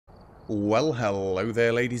Well, hello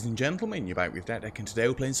there ladies and gentlemen, you're back with Deck, and today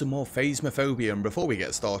we're playing some more Phasmophobia, and before we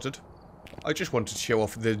get started, I just wanted to show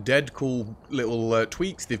off the dead cool little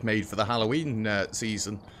tweaks they've made for the Halloween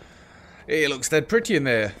season. It looks dead pretty in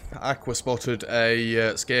there. Aqua spotted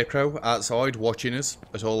a scarecrow outside watching us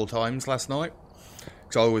at all times last night.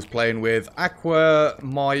 Because I was playing with Aqua,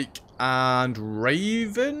 Mike, and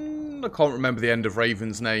Raven? I can't remember the end of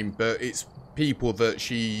Raven's name, but it's people that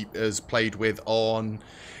she has played with on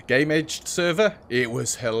Game Edged server. It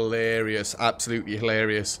was hilarious, absolutely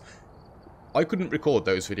hilarious. I couldn't record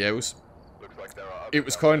those videos. It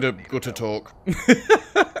was kind of gutter talk.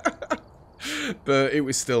 But it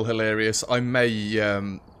was still hilarious. I may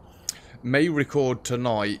record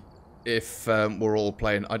tonight if we're all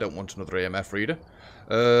playing. I don't want another EMF reader.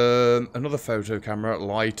 Another photo camera,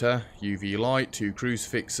 lighter, UV light, 2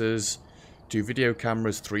 crucifixes, 2 video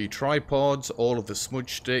cameras, 3 tripods, all of the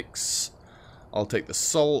smudge sticks. I'll take the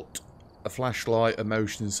salt, a flashlight, a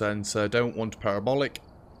motion sensor, don't want parabolic,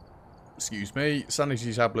 excuse me,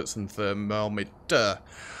 sanity tablets and thermometer.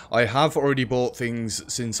 I have already bought things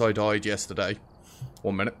since I died yesterday.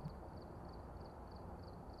 1 minute.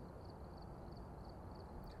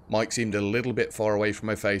 Mike seemed a little bit far away from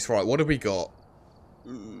my face. Right, what have we got?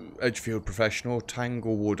 Edgefield Professional,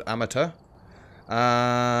 Tanglewood Amateur,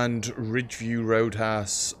 and Ridgeview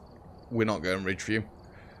Roadhouse. We're not going Ridgeview.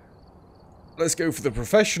 Let's go for the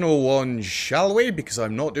professional one, shall we? Because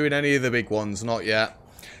I'm not doing any of the big ones, not yet.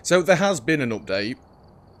 So there has been an update.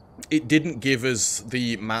 It didn't give us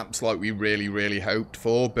the maps like we really hoped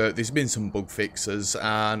for, but there's been some bug fixes,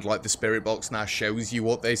 and like the spirit box now shows you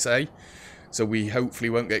what they say. So we hopefully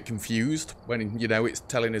won't get confused when, you know, it's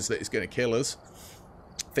telling us that it's going to kill us.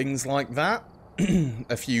 Things like that.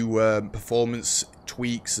 A few performance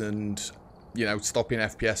tweaks and, you know, stopping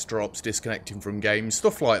FPS drops, disconnecting from games,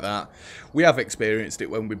 stuff like that. We have experienced it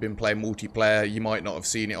when we've been playing multiplayer. You might not have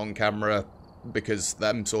seen it on camera because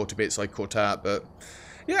them sort of bits I cut out, but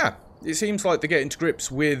yeah, it seems like they're getting to grips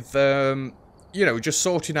with, you know, just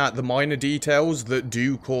sorting out the minor details that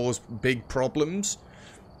do cause big problems.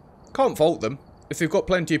 Can't fault them. If they've got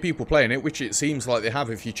plenty of people playing it, which it seems like they have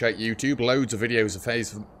if you check YouTube, loads of videos of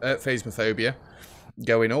Phasmophobia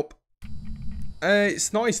going up.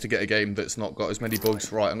 It's nice to get a game that's not got as many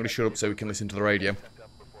bugs. Right, I'm going to shut up so we can listen to the radio.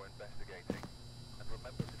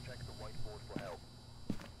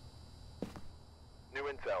 New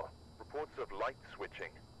intel. Reports of light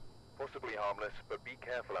switching. Possibly harmless, but be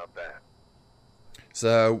careful out there.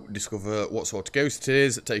 So, discover what sort of ghost it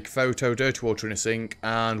is, take a photo, dirty water in a sink,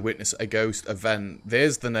 and witness a ghost event.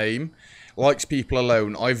 There's the name. Likes people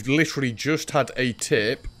alone. I've literally just had a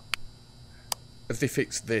tip. Have they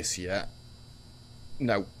fixed this yet?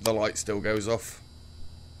 No, the light still goes off.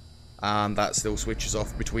 And that still switches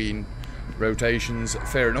off between rotations.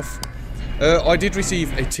 Fair enough. I did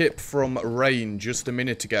receive a tip from Rain just a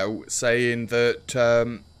minute ago saying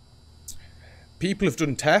that people have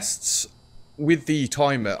done tests. With the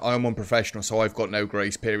timer, I'm on professional, so I've got no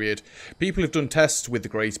grace period. People have done tests with the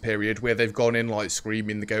grace period where they've gone in like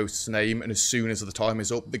screaming the ghost's name, and as soon as the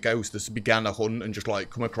timer's up, the ghost has began a hunt and just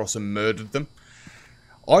like come across and murdered them.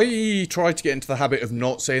 I try to get into the habit of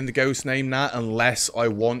not saying the ghost name now unless I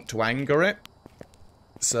want to anger it.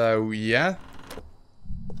 So yeah,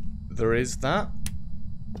 there is that.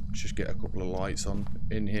 Let's just get a couple of lights on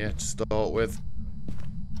in here to start with.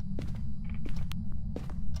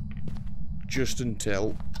 Just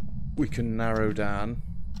until we can narrow down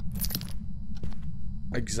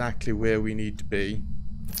exactly where we need to be.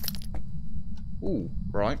 Ooh,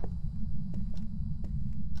 right.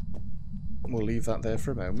 We'll leave that there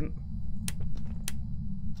for a moment.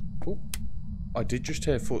 Oh, I did just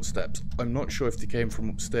hear footsteps. I'm not sure if they came from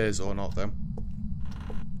upstairs or not, though.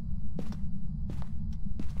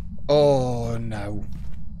 Oh, no.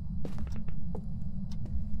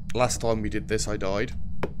 Last time we did this, I died.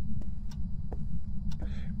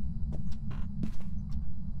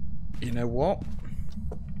 You know what?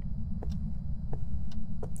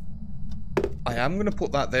 I am going to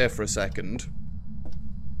put that there for a second.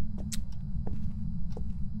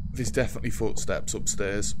 There's definitely footsteps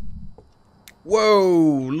upstairs.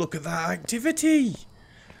 Whoa! Look at that activity!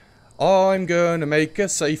 I'm gonna make a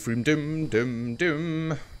safe room. Dum dum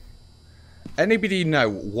dum. Anybody know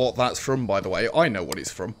what that's from, by the way? I know what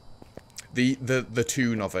it's from. The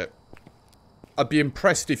tune of it. I'd be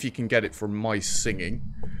impressed if you can get it from my singing.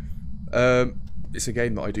 It's a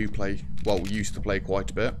game that I do play, well, we used to play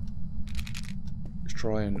quite a bit. Let's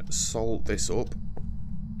try and salt this up.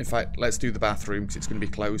 In fact, let's do the bathroom because it's going to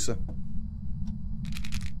be closer.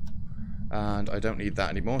 And I don't need that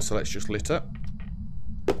anymore, so let's just litter.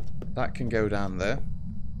 That can go down there.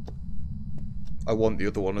 I want the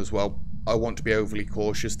other one as well. I want to be overly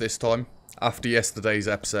cautious this time. After yesterday's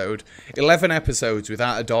episode. 11 episodes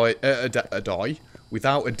without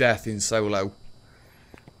without a death in solo.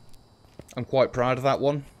 I'm quite proud of that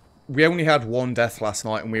one. We only had one death last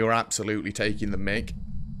night and we were absolutely taking the mick.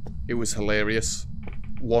 It was hilarious.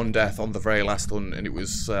 One death on the very last hunt and it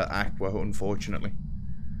was Aqua, unfortunately.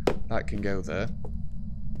 That can go there.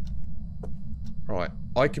 Right,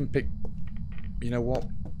 I can pick... You know what?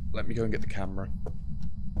 Let me go and get the camera.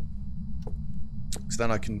 Because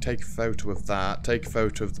then I can take a photo of that, take a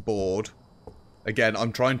photo of the board. Again,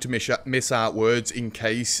 I'm trying to miss out words in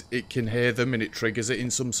case it can hear them and it triggers it in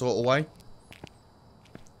some sort of way.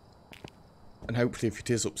 And hopefully if it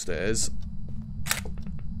is upstairs,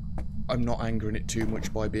 I'm not angering it too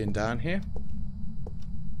much by being down here.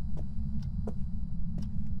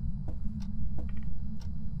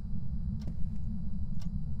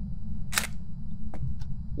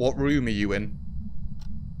 What room are you in?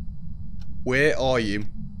 Where are you?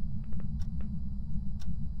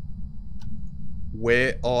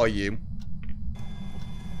 Where are you?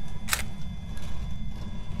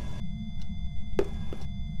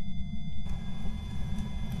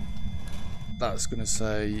 That's gonna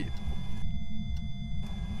say...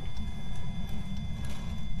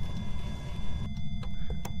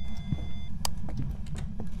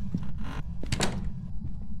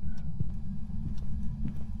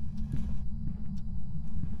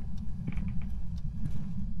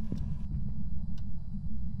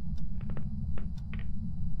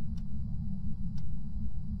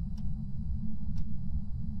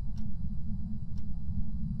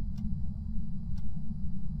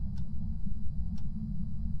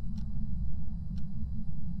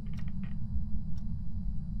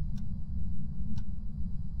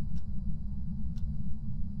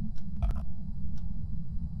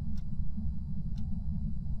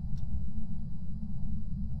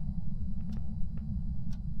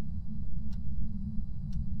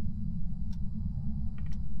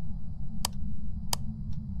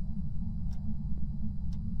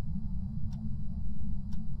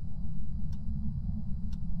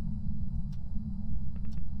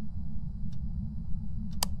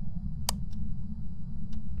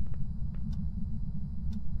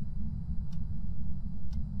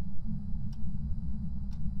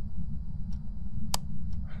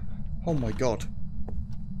 Oh my god.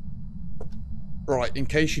 Right, in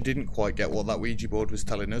case you didn't quite get what that Ouija board was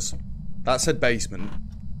telling us. That said basement.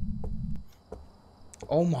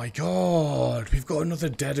 Oh my god, we've got another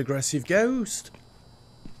dead aggressive ghost.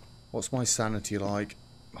 What's my sanity like?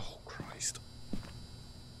 Oh Christ.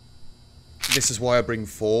 This is why I bring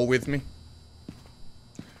 4 with me.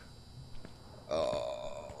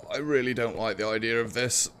 I really don't like the idea of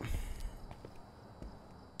this.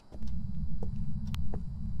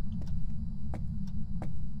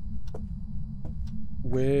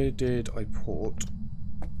 Where did I put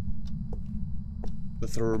the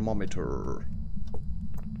thermometer?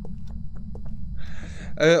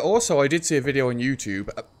 Also, I did see a video on YouTube.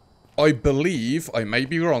 I believe, I may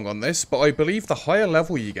be wrong on this, but I believe the higher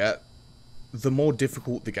level you get, the more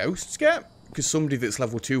difficult the ghosts get. Because somebody that's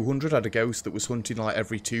level 200 had a ghost that was hunting like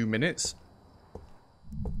every 2 minutes.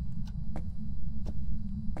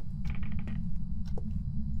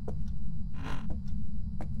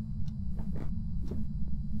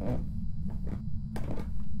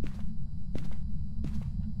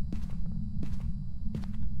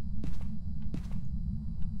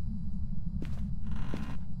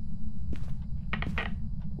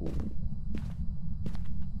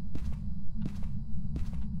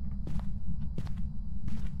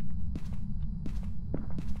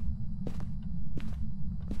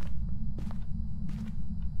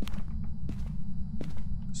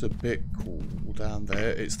 It's a bit cool down there.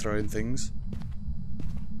 It's throwing things.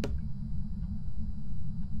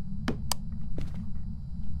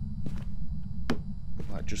 Put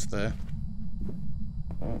that just there.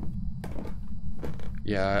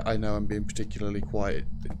 Yeah, I know I'm being particularly quiet.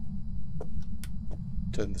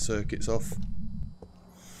 Turn the circuits off.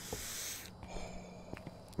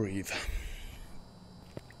 Breathe.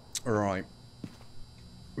 Alright.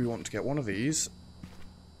 We want to get one of these.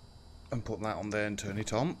 And put that on there and turn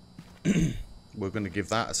it on. We're going to give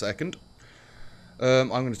that a second. I'm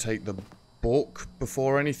going to take the book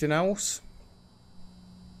before anything else.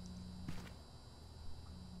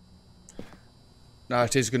 Now,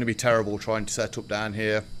 it is going to be terrible trying to set up down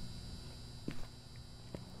here.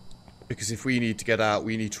 Because if we need to get out,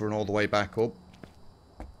 we need to run all the way back up.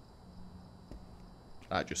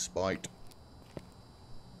 That just spiked.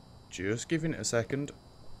 Just giving it a second.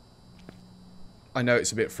 I know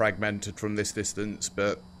it's a bit fragmented from this distance,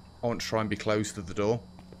 but I want to try and be close to the door.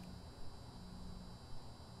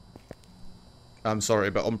 I'm sorry,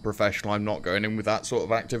 but unprofessional. I'm not going in with that sort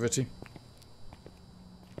of activity.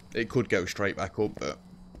 It could go straight back up, but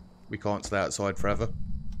we can't stay outside forever.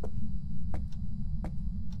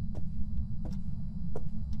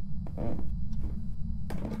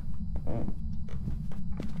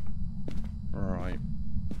 Right.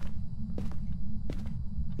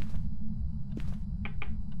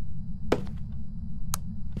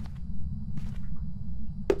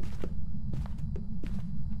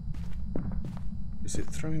 Is it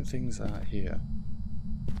throwing things out here?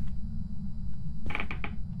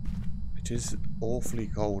 It is awfully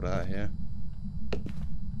cold out here.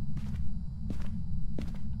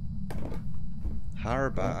 How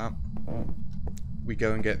about we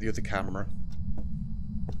go and get the other camera?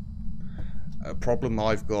 A problem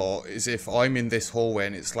I've got is if I'm in this hallway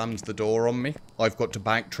and it slams the door on me, I've got to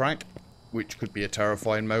backtrack, which could be a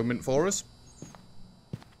terrifying moment for us.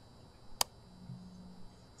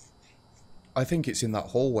 I think it's in that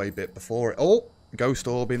hallway bit before it. Oh, ghost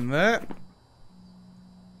orb in there.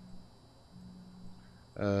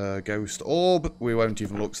 Ghost orb. We won't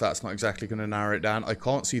even look, so that's not exactly going to narrow it down. I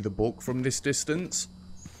can't see the book from this distance.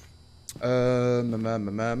 Give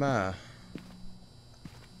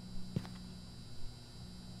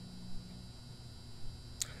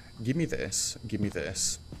me this. Give me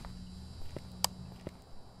this.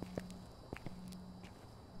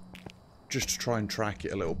 Just to try and track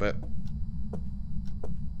it a little bit.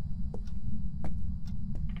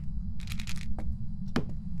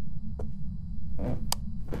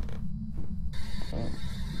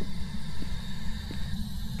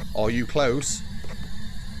 Are you close?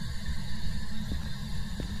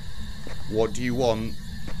 What do you want?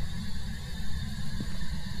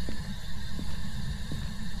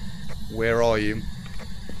 Where are you?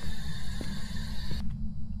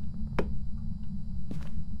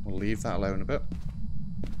 We'll leave that alone a bit.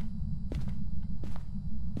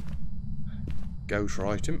 Ghost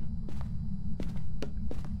item.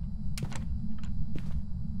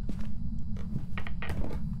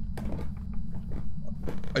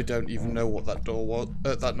 I don't even know what that door was.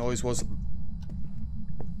 That noise was.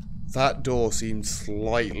 That door seemed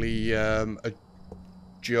slightly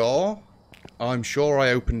ajar. I'm sure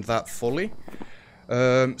I opened that fully.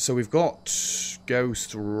 So we've got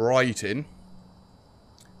ghost writing.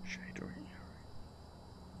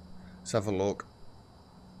 Let's have a look.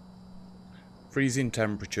 Freezing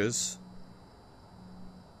temperatures.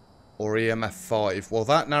 Or EMF 5. Well,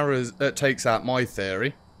 that narrows, takes out my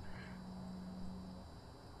theory.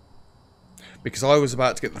 Because I was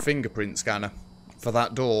about to get the fingerprint scanner for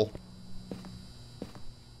that door.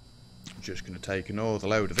 I'm just going to take another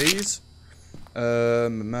load of these.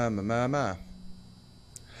 Well,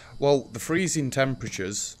 the freezing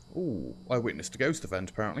temperatures... Ooh, I witnessed a ghost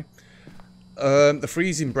event, apparently. The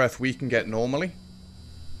freezing breath we can get normally.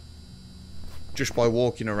 Just by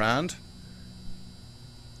walking around.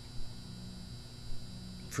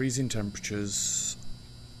 Freezing temperatures...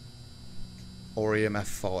 Or EMF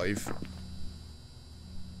 5.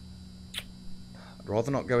 I'd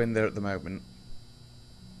rather not go in there at the moment.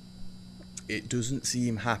 It doesn't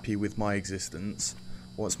seem happy with my existence.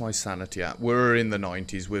 What's my sanity at? We're in the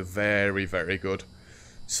 90s. We're very, very good.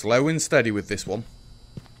 Slow and steady with this one.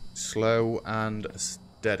 Slow and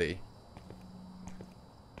steady.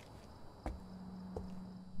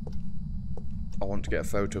 I want to get a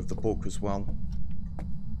photo of the book as well.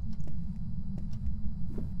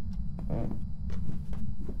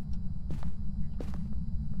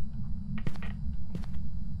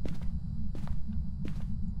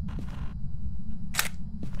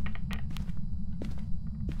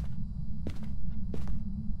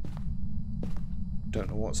 Don't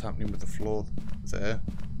know what's happening with the floor there.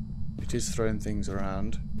 It is throwing things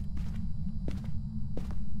around.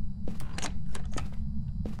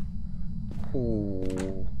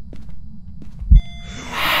 Ooh.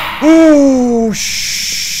 Ooh,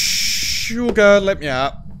 sugar, let me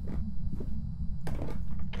out.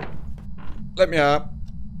 Let me out.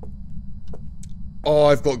 Oh,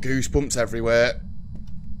 I've got goosebumps everywhere.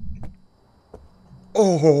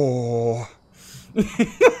 Oh.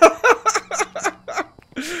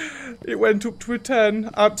 It went up to a 10.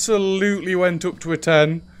 Absolutely went up to a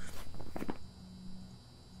 10.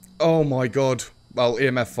 Oh my god. Well,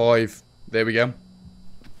 EMF 5. There we go.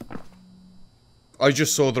 I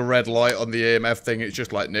just saw the red light on the EMF thing. It's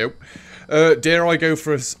just like, nope. Dare I go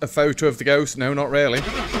for a photo of the ghost? No, not really.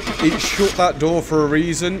 It shut that door for a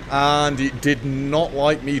reason, and it did not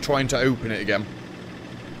like me trying to open it again.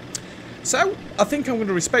 So, I think I'm going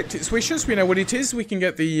to respect its wishes. We know what it is. We can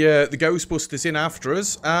get the Ghostbusters in after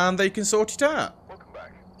us, and they can sort it out. Welcome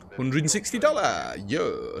back. $160.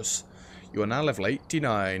 Yes. You are now level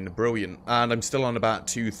 89. Brilliant. And I'm still on about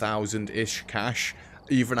 2,000-ish cash,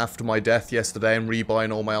 even after my death yesterday and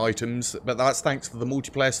rebuying all my items. But that's thanks to the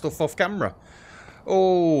multiplayer stuff off camera.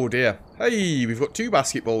 Oh, dear. Hey, we've got 2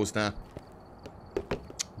 basketballs now.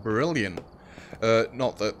 Brilliant.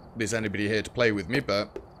 Not that there's anybody here to play with me,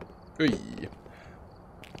 but...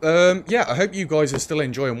 yeah, I hope you guys are still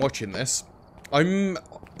enjoying watching this. I'm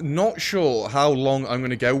not sure how long I'm going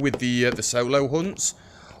to go with the solo hunts,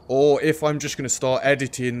 or if I'm just going to start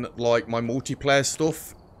editing like my multiplayer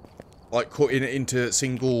stuff, like cutting it into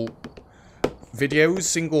single videos,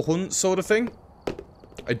 single hunts sort of thing.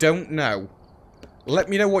 I don't know. Let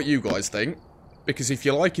me know what you guys think, because if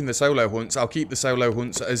you're liking the solo hunts, I'll keep the solo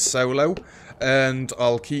hunts as solo, and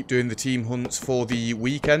I'll keep doing the team hunts for the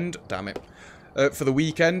weekend, damn it, for the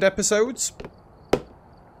weekend episodes,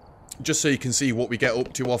 just so you can see what we get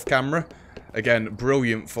up to off camera. Again,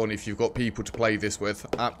 brilliant fun if you've got people to play this with,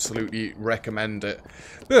 absolutely recommend it.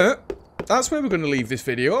 But that's where we're going to leave this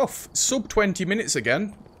video off, sub 20 minutes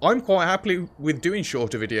again. I'm quite happy with doing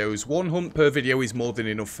shorter videos. 1 hunt per video is more than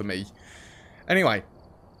enough for me. Anyway,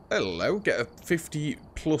 hello, get a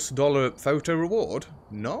 $50+ photo reward.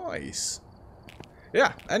 Nice.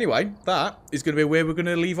 Yeah, anyway, that is going to be where we're going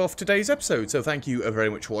to leave off today's episode. So thank you very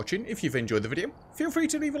much for watching. If you've enjoyed the video, feel free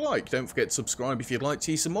to leave a like. Don't forget to subscribe if you'd like to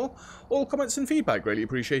see some more. All comments and feedback greatly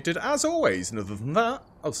appreciated as always. And other than that,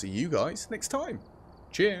 I'll see you guys next time.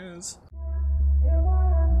 Cheers.